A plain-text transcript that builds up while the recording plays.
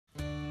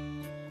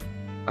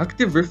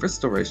Active reef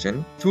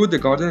restoration through the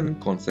gardening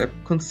concept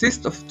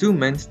consists of two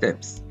main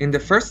steps. In the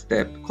first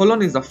step,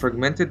 colonies are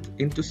fragmented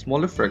into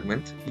smaller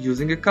fragments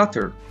using a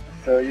cutter.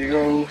 So you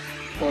go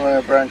for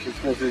a branch as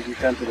close as you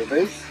can to the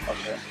base.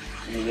 Okay.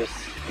 You just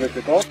flip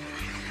it off.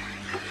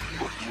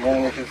 And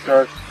then we can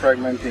start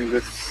fragmenting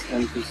this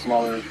into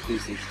smaller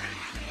pieces.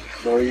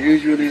 So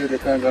usually it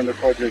depends on the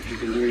project, you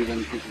can do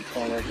even pieces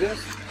small like this.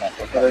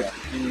 Like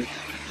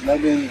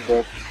nuggins,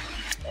 but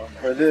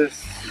for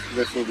this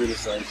will be the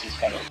size.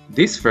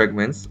 These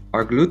fragments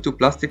are glued to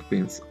plastic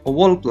pins or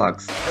wall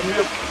plugs. And we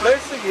are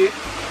placing it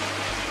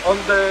on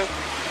the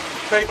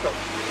paper.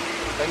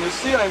 And you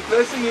see I'm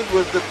placing it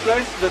with the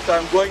place that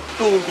I'm going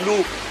to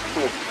glue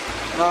to.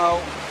 Now,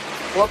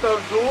 what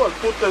I'll do, I'll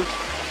put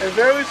a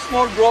very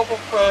small drop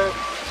of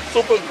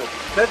super glue.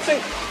 That's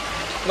it.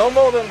 No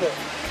more than that.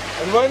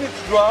 And when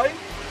it's dry,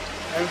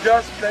 I'm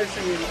just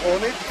placing it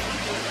on it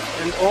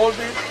and hold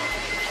it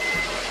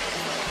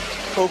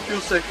for a few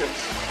seconds.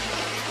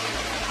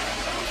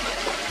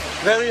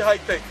 Very high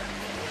tech.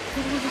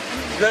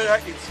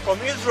 It's from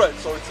Israel,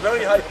 so it's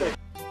very high tech.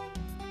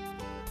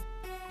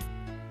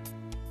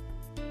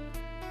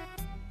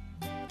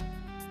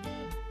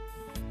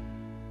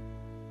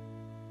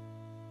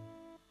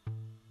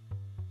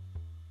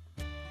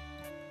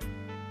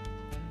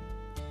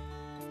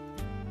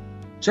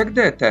 Check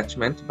the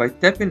attachment by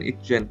tapping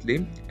it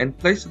gently and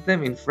place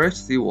them in fresh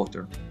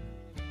seawater.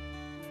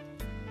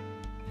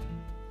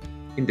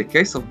 In the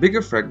case of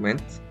bigger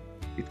fragments,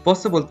 it's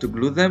possible to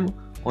glue them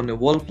on a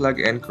wall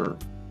plug anchor.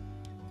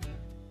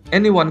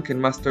 Anyone can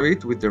master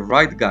it with the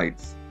right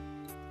guides.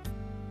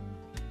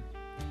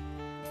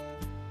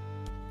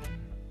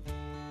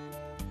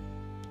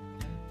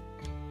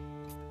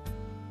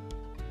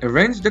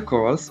 Arrange the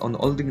corals on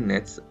holding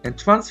nets and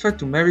transfer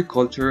to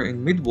mariculture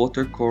in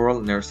mid-water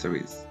coral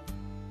nurseries.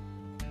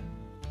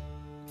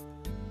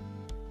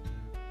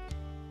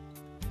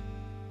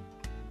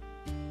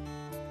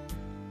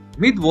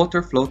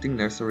 Mid-water floating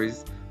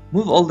nurseries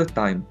move all the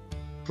time,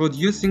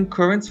 producing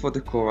currents for the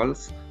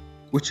corals,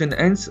 which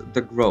enhance the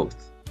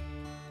growth.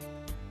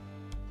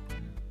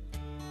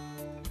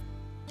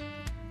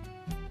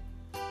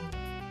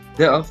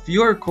 There are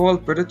fewer coral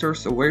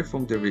predators away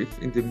from the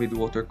reef in the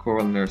mid-water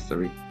coral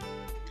nursery,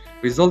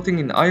 resulting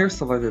in higher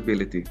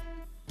survivability.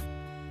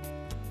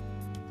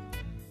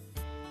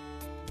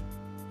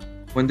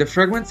 When the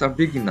fragments are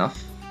big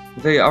enough,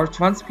 they are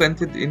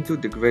transplanted into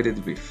the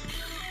graded reef.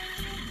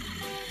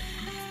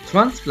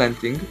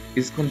 Transplanting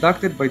is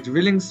conducted by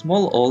drilling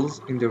small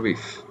holes in the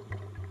reef.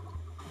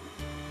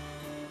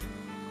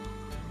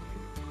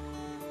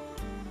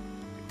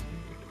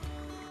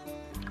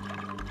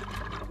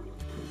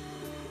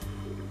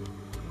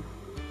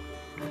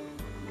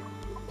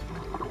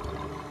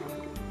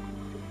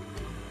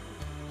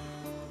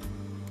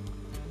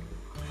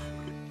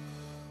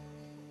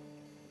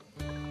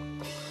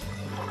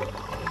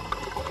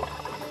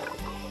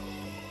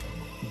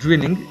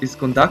 Drilling is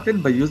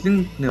conducted by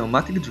using a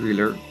pneumatic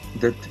driller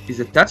that is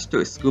attached to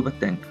a scuba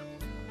tank.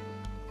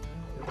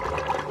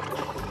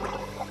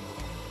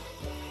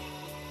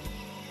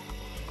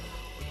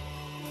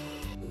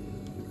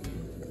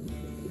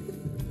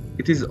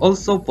 It is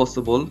also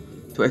possible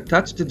to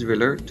attach the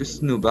driller to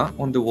snuba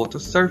on the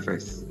water's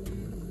surface.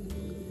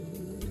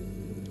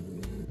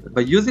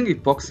 By using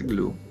epoxy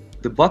glue,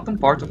 the bottom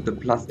part of the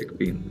plastic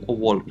pin or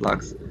wall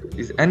plugs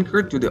is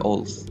anchored to the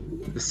holes.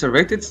 The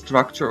serrated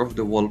structure of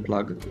the wall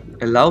plug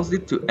allows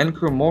it to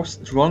anchor more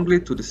strongly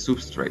to the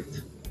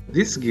substrate.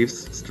 This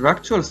gives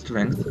structural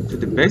strength to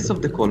the base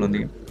of the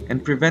colony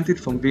and prevents it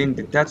from being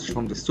detached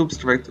from the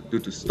substrate due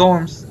to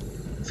storms,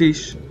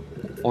 fish,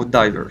 or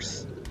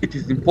divers. It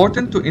is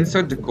important to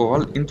insert the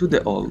coral into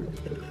the hole,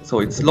 so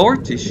its lower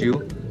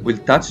tissue will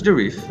touch the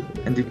reef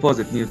and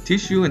deposit new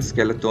tissue and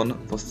skeleton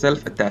for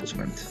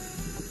self-attachment.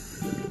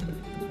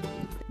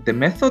 The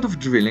method of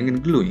drilling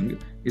and gluing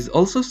is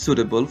also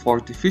suitable for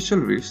artificial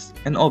reefs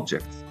and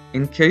objects.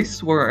 In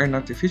case where an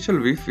artificial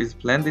reef is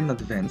planned in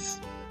advance,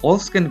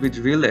 holes can be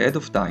drilled ahead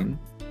of time,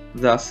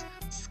 thus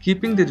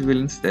skipping the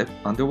drilling step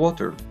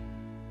underwater.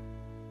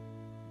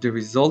 The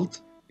result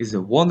is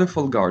a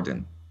wonderful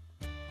garden.